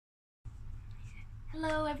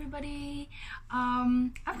Hello everybody.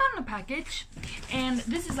 I've gotten a package and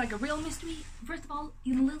this is like a real mystery. First of all,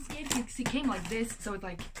 in a little scared because it came like this, so it's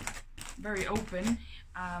like very open.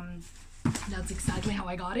 That's exactly how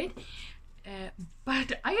I got it.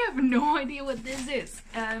 But I have no idea what this is.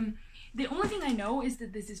 The only thing I know is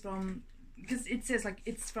that this is from, because it says like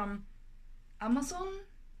it's from Amazon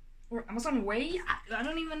or Amazon Way. I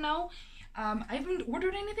don't even know. I haven't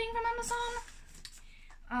ordered anything from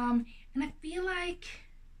Amazon. And I feel like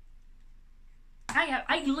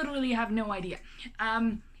I literally have no idea.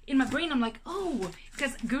 In my brain I'm like, oh,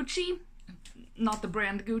 because Gucci, not the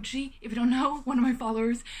brand Gucci, if you don't know, one of my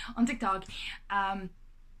followers on TikTok,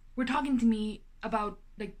 were talking to me about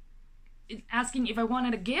like asking if I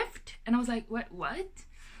wanted a gift, and I was like, what?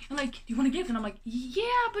 And like, do you want a gift? And I'm like,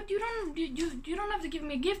 yeah, but you don't have to give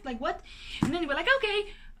me a gift. Like, what? And then they were like,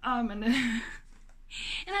 okay. And then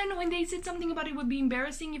and I know when they said something about it would be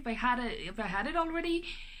embarrassing if I had it already.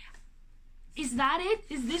 Is that it?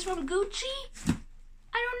 Is this from Gucci?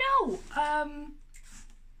 I don't know.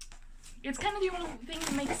 It's kind of the only thing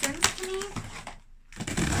that makes sense to me.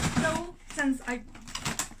 So since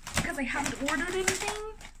because I haven't ordered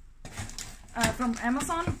anything from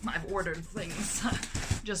Amazon. I've ordered things,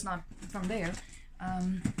 just not from there.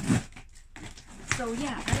 So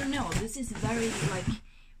yeah, I don't know. This is very like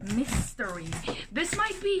mystery. This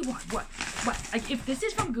might be what? Like, if this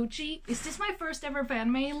is from Gucci, is this my first ever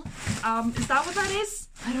fan mail? Is that what that is?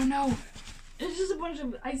 I don't know. It's just a bunch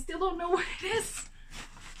of, I still don't know what it is.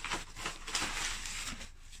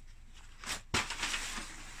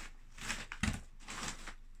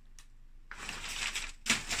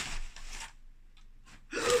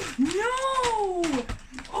 No!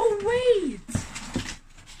 Oh wait!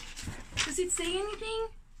 Does it say anything?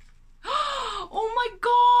 Oh my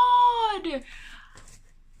god!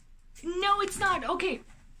 No, it's not. Okay.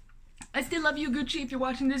 I still love you, Gucci, if you're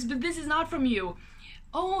watching this, but this is not from you.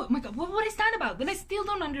 Oh my god, what is that about? Then I still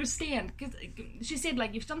don't understand. Because she said,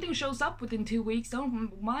 like, if something shows up within 2 weeks,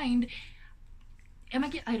 don't mind.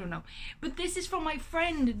 I don't know. But this is from my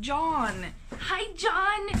friend, John. Hi,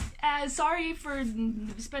 John! Sorry for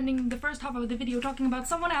spending the first half of the video talking about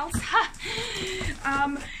someone else.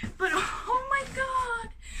 But oh my god!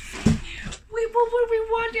 Wait, what were we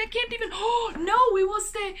watching? I can't even. Oh no! It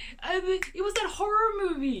was that horror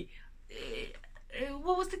movie.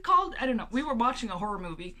 What was it called? I don't know. We were watching a horror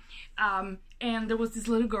movie, and there was this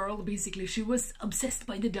little girl. Basically, she was obsessed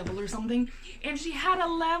by the devil or something, and she had a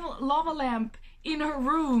lava lamp in her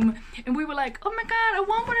room, and we were like, "Oh my god, I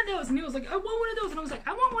want one of those!" And he was like, "I want one of those," and I was like,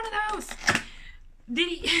 "I want one of those." Did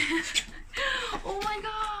he? Oh my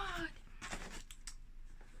god!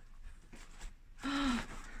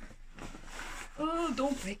 Oh,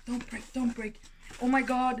 don't break. Oh my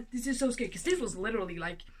god, this is so scary. Because this was literally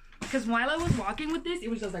like, because while I was walking with this, it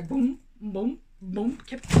was just like boom, boom, boom,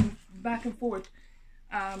 kept going back and forth.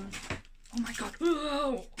 Oh my god.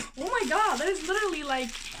 Oh my god, that is literally like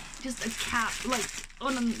just a cap, like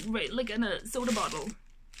on a, like in a soda bottle.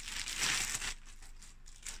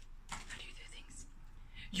 How do you do things?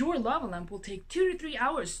 Your lava lamp will take 2 to 3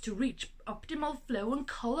 hours to reach optimal flow and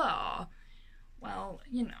color. Well,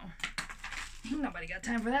 you know. Ain't nobody got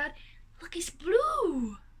time for that. Look, it's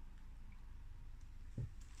blue.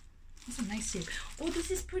 That's a nice shape. Oh,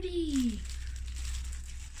 this is pretty.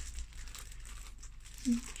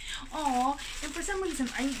 Oh, and for some reason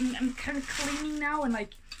I'm kind of cleaning now and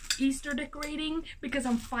like Easter decorating because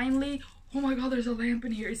I'm finally. Oh my god, there's a lamp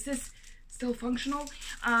in here. Is this still functional?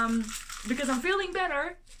 Because I'm feeling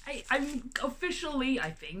better. I'm officially,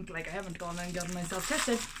 I think, like I haven't gone and gotten myself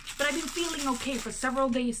tested, but I've been feeling okay for several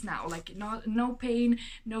days now. Like no pain,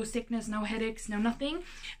 no sickness, no headaches, no nothing.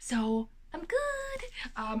 So I'm good.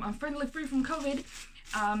 I'm finally free from COVID.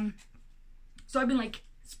 So I've been like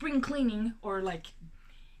spring cleaning or like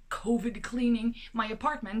COVID cleaning my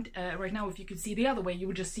apartment. Right now, if you could see the other way, you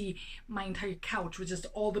would just see my entire couch with just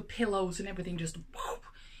all the pillows and everything just whoop,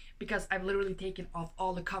 because I've literally taken off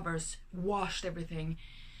all the covers, washed everything.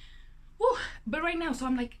 Woo. But right now, so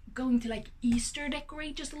I'm like going to like Easter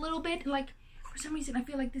decorate just a little bit, and like for some reason I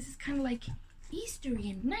feel like this is kind of like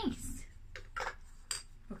Eastery and nice.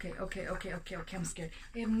 Okay, I'm scared.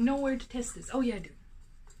 I have nowhere to test this. Oh yeah, I do.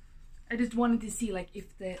 I just wanted to see like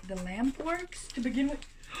if the lamp works to begin with.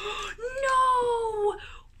 No!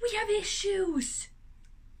 We have issues!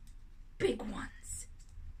 Big ones.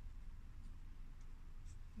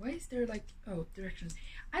 Why is there like, oh, directions.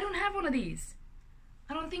 I don't have one of these.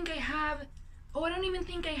 I don't think I have, oh, I don't even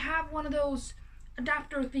think I have one of those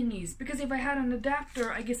adapter thingies, because if I had an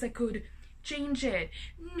adapter, I guess I could Change it.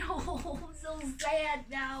 No, I'm so sad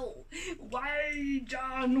now. Why,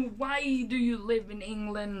 John? Why do you live in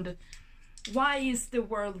England? Why is the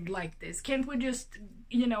world like this? Can't we just,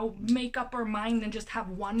 you know, make up our mind and just have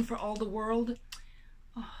one for all the world?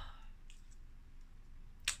 Oh.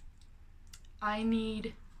 I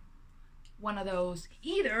need one of those.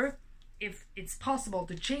 Either, if it's possible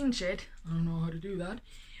to change it, I don't know how to do that,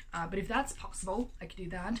 but if that's possible, I could do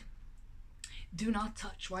that. Do not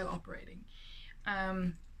touch while operating.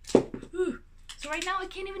 So right now I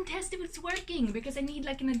can't even test if it's working because I need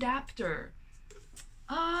like an adapter.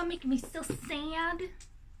 Oh, making me so sad.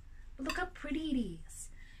 But look how pretty it is.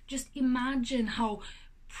 Just imagine how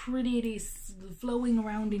pretty it is flowing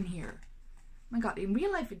around in here. My god, in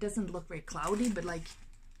real life it doesn't look very cloudy, but like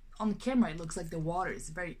on the camera it looks like the water is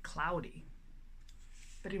very cloudy.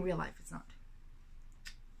 But in real life it's not.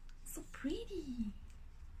 So pretty.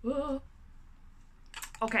 Whoa.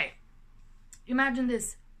 Okay, imagine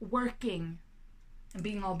this working and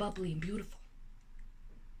being all bubbly and beautiful.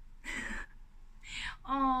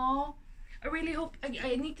 Oh, I really hope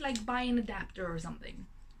I need to like buy an adapter or something,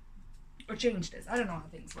 or change this. I don't know how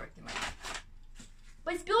things work in life,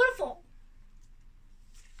 but it's beautiful.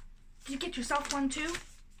 Did you get yourself one too?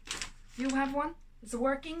 You have one? Is it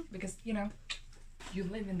working? Because you know you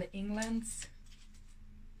live in the Englands.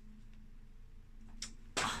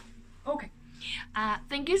 Okay.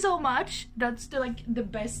 Thank you so much. That's the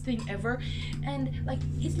best thing ever, and like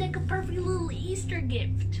it's like a perfect little Easter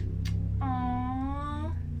gift.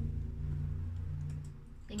 Aww.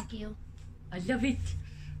 Thank you. I love it.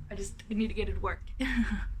 I need to get it to work.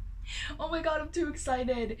 Oh my god, I'm too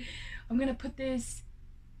excited. I'm gonna put this,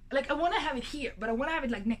 like I want to have it here, but I want to have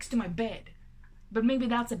it like next to my bed. But maybe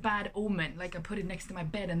that's a bad omen. Like I put it next to my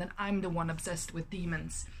bed and then I'm the one obsessed with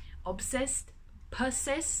demons. Obsessed?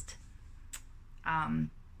 Possessed?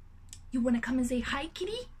 You wanna come and say hi,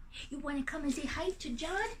 kitty? You wanna come and say hi to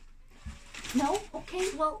John? No? Okay,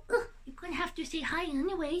 well, you're gonna have to say hi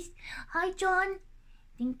anyways. Hi, John.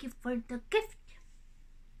 Thank you for the gift.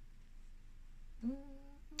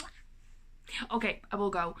 Okay, I will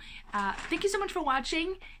go. Thank you so much for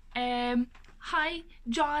watching. Hi,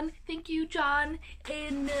 John. Thank you, John.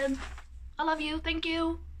 And I love you. Thank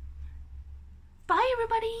you. Bye,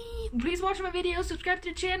 everybody. Please watch my videos, subscribe to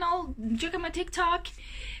the channel, check out my TikTok.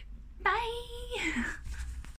 Bye.